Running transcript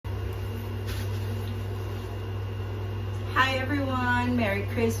Hi everyone, Merry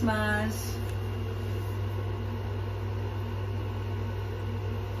Christmas.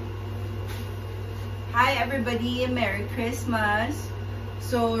 Hi everybody, Merry Christmas.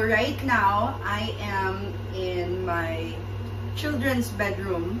 So right now I am in my children's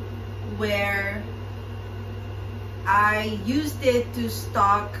bedroom where I used it to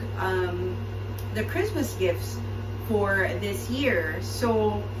stock the Christmas gifts for this year.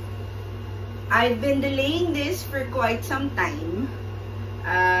 So I've been delaying this for quite some time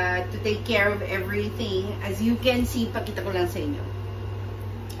to take care of everything. As you can see, pakita ko lang sa inyo.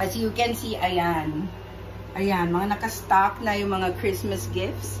 As you can see, ayan. Ayan, mga nakastock na yung mga Christmas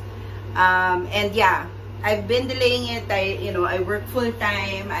gifts. And yeah, I've been delaying it. I work full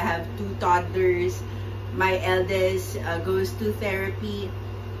time. I have 2 toddlers. My eldest goes to therapy.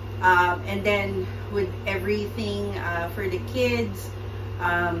 And then with everything for the kids,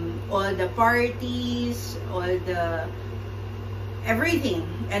 all the parties, everything.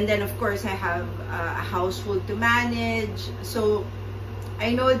 And then of course I have a household to manage. So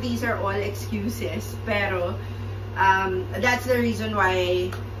I know these are all excuses, pero that's the reason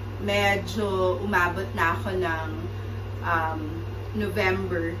why medyo umabot na ako ng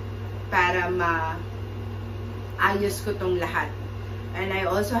November para maayos ko tong lahat. And I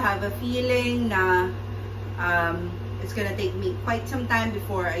also have a feeling na it's gonna take me quite some time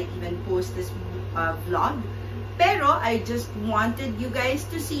before I even post this vlog. Pero I just wanted you guys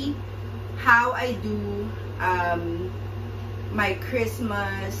to see how I do my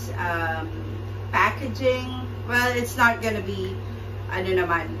Christmas packaging. Well, it's not gonna be,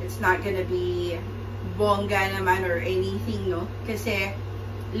 it's not gonna be bongga naman or anything, no? Kasi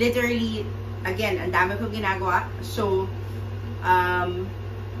literally, again, ang dami kong ginagawa. So,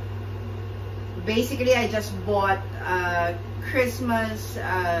 basically, I just bought Christmas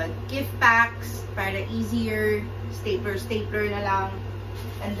gift packs para easier, stapler na lang.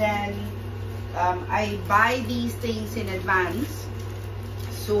 And then, I buy these things in advance.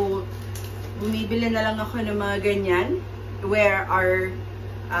 So, bumibili na lang ako ng mga ganyan where our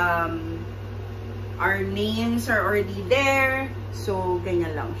names are already there. So,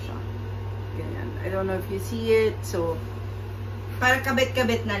 ganyan lang siya. Ganyan. I don't know if you see it. So, para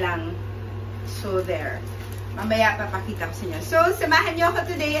kabit-kabit na lang. So, there. Mamaya papakita ko sa inyo. So, samahan nyo ako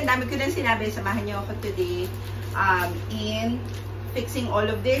today. Ang dami ko nang sinabi. Samahan nyo ako today in fixing all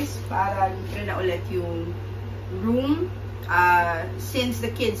of this para libre na ulit yung room. Since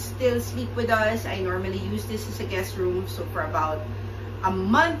the kids still sleep with us, I normally use this as a guest room. So, for about a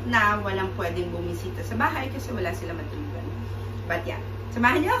month na, walang pwedeng bumisita sa bahay kasi wala sila matulugan. But yeah,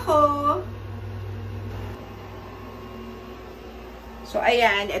 samahan nyo ako! So,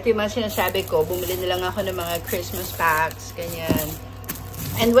 ayan, ito yung mga sinasabi ko. Bumili na lang ako ng mga Christmas packs, ganyan.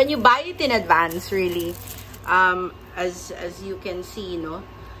 And when you buy it in advance, really, as you can see, no?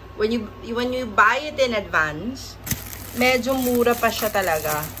 When you buy it in advance, medyo mura pa siya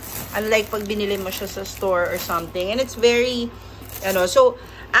talaga. Unlike pag binili mo siya sa store or something. And it's very, so,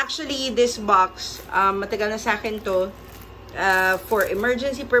 actually, this box, matagal na sa akin to, for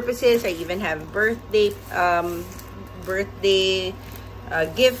emergency purposes. I even have birthday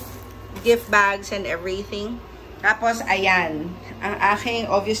gift bags and everything. Tapos, ayan. Ang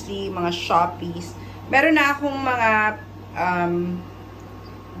aking, obviously, mga Shoppies. Meron na akong mga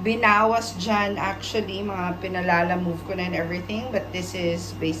binawas dyan, actually. Mga pinalala move ko na and everything. But this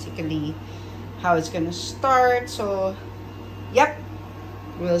is basically how it's gonna start. So, yep.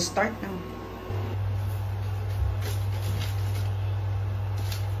 We'll start now.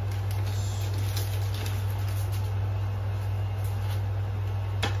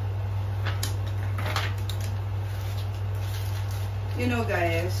 You know,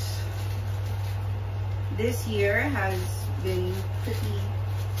 guys, this year has been pretty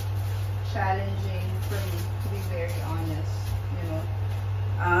challenging for me, to be very honest.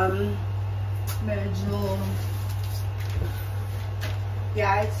 Medyo,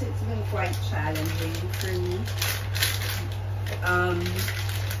 yeah, it's been quite challenging for me.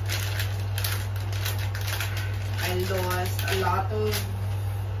 I lost a lot of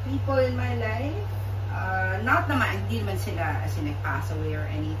people in my life. Not naman, hindi naman sila as in nag-pass away or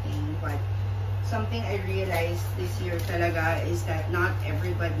anything, but something I realized this year talaga is that not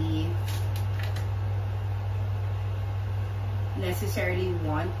everybody necessarily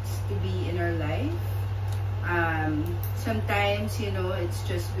wants to be in our life. Sometimes, it's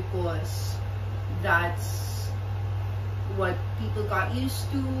just because that's what people got used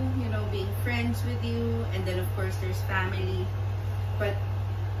to, being friends with you, and then of course there's family, but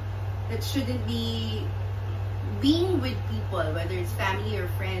that shouldn't be being with people, whether it's family or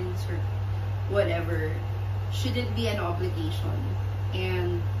friends or whatever. shouldn't be an obligation.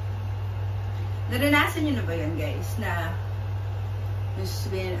 And naranasan nyo na ba yan, guys, na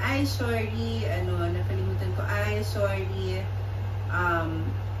sabihin, ay, sorry, nakalimutan ko, ay, sorry,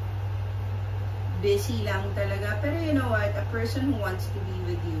 busy lang talaga. Pero you know what, a person who wants to be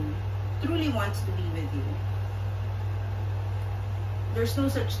with you, truly wants to be with you, there's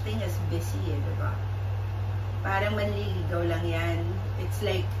no such thing as busy, diba? Parang manliligaw lang yan. It's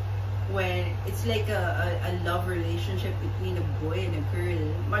like a love relationship between a boy and a girl.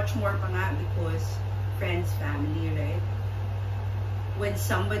 Much more pa nga because friends, family, right? When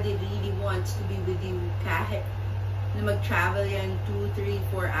somebody really wants to be with you, kahit na mag-travel yan 2, 3,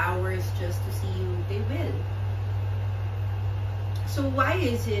 4 hours just to see you, they will. So why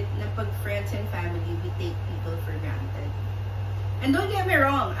is it na pag friends and family, we take people for granted? And don't get me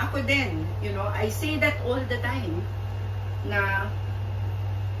wrong, ako din, I say that all the time, na,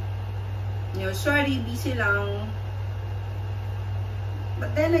 sorry, busy lang.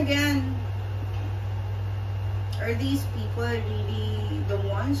 But then again, are these people really the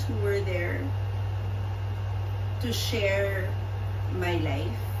ones who were there to share my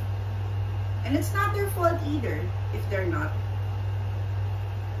life? And it's not their fault either, if they're not.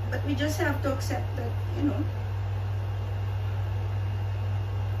 But we just have to accept that,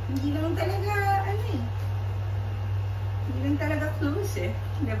 hindi lang talaga close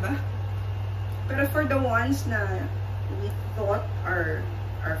diba? Pero for the ones na we thought are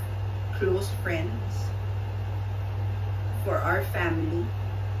close friends, for our family,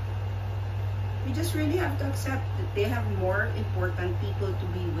 we just really have to accept that they have more important people to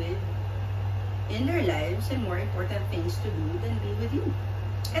be with in their lives and more important things to do than be with you.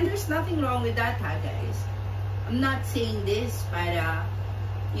 And there's nothing wrong with that, guys. I'm not saying this para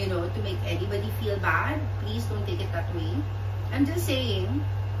to make anybody feel bad. Please don't take it that way. I'm just saying,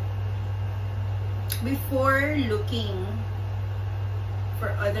 before looking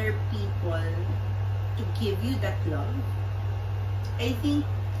for other people to give you that love, I think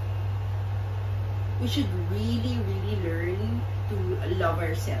we should really, really learn to love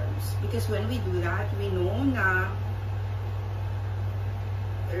ourselves. Because when we do that, we know na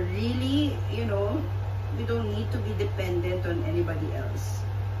really, we don't need to be dependent on anybody else.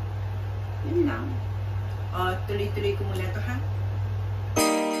 Yun lang. Tuloy-tuloy ko muna ito, ha?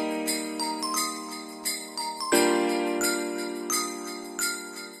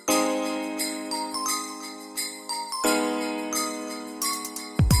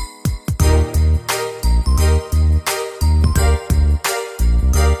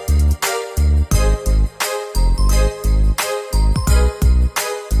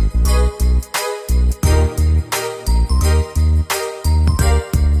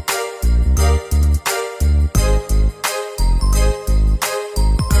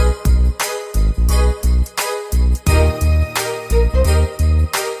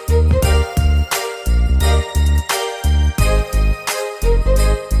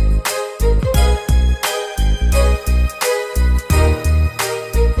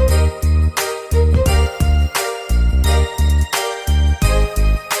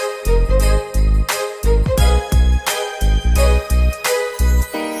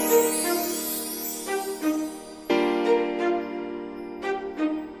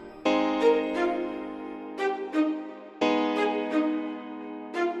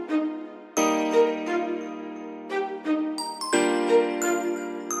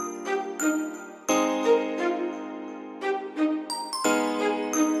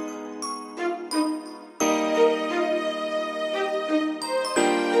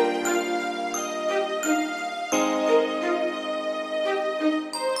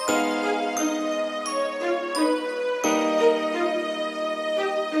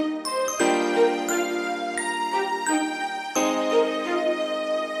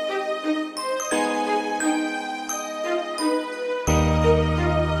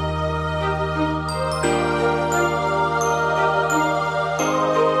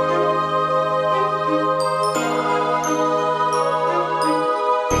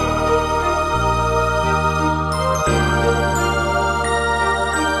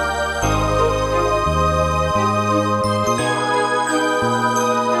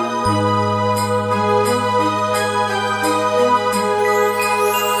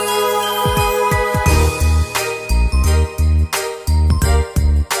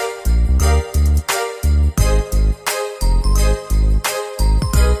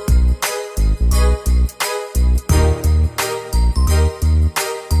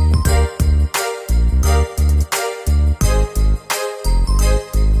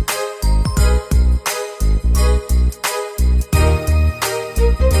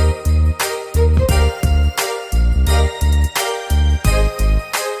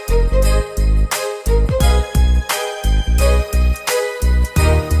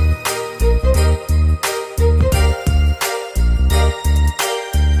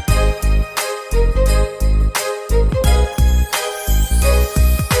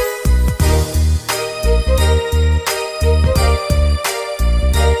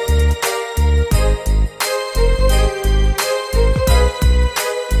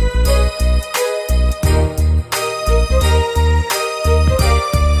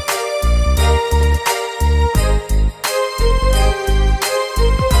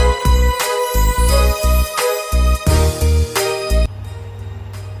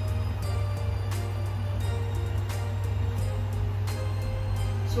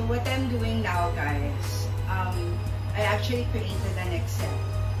 So what I'm doing now, guys, I actually created an Excel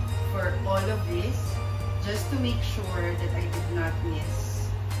for all of this just to make sure that I did not miss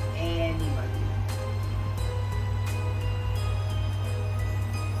anybody.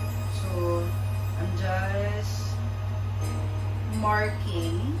 So I'm just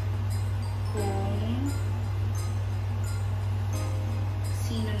marking kung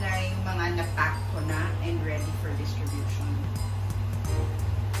sino na yung mga na-pack ko na and ready for distribution.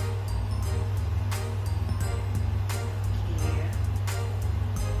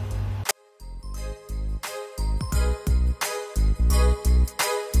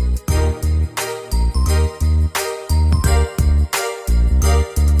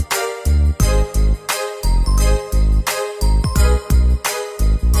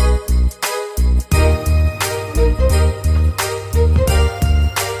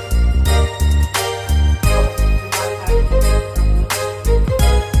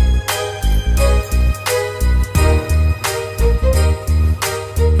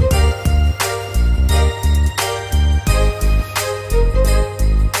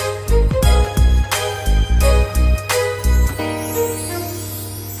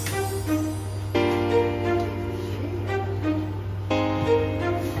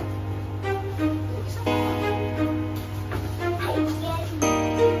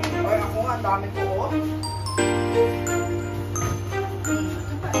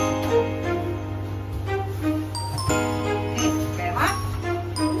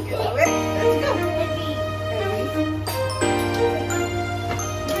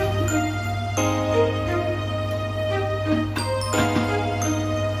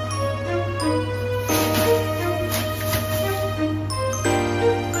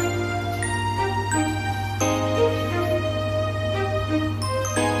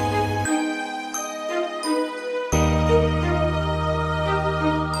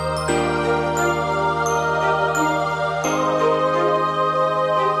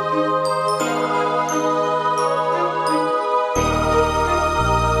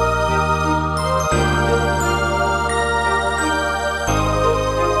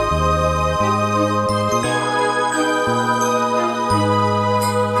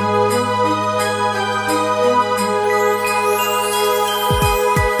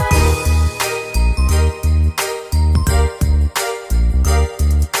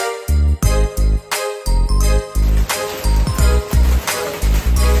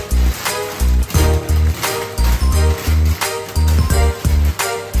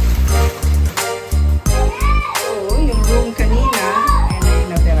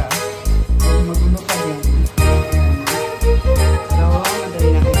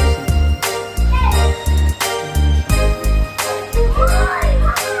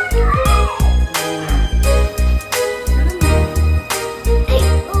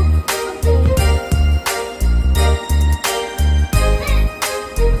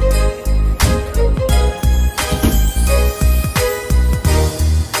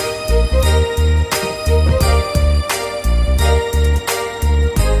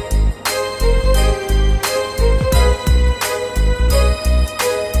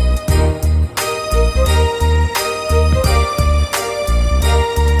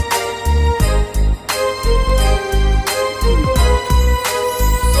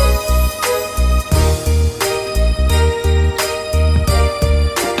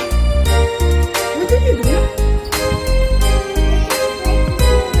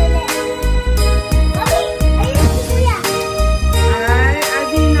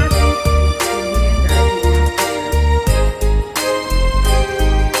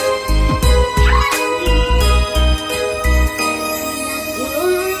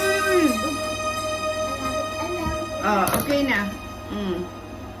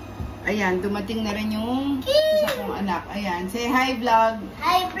 Ayan, dumating na rin yung isa kong anak. Ayan, say hi vlog.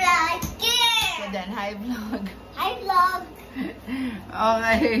 Hi vlog. So then, hi vlog. Hi vlog.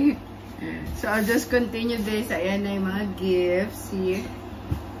 Okay. So I'll just continue this. Ayan na yung mga gifts. See?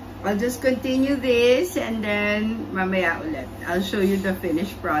 I'll just continue this and then mamaya ulit. I'll show you the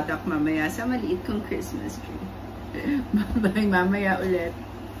finished product mamaya sa maliit kong Christmas tree. Bye-bye, mamaya ulit.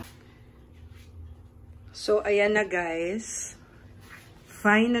 So ayan na guys.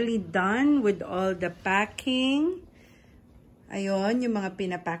 Finally done with all the packing. Ayun, yung mga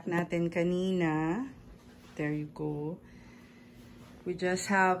pinapack natin kanina. There you go. We just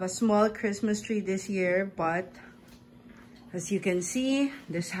have a small Christmas tree this year, but as you can see,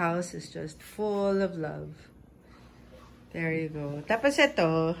 this house is just full of love. There you go. Tapos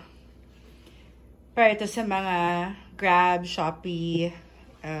ito, para ito sa mga Grab, Shopee,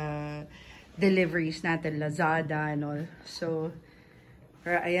 deliveries natin, Lazada and all. So,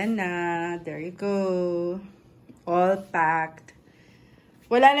 Ayan na. There you go. All packed.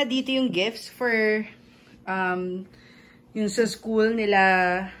 Wala na dito yung gifts for yung sa school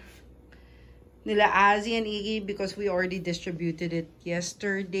nila Azzy and Iggy because we already distributed it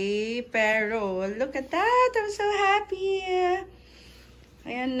yesterday. Pero look at that. I'm so happy.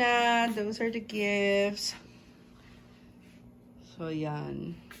 Ayan na. Those are the gifts. So,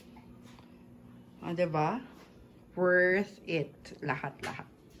 yan. Diba? Worth it. Lahat-lahat.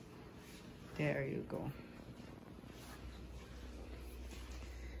 There you go.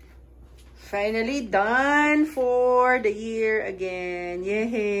 Finally done for the year again.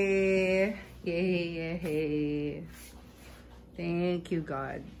 Yay! Yay, yay. Thank you,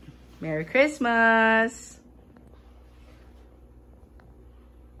 God. Merry Christmas!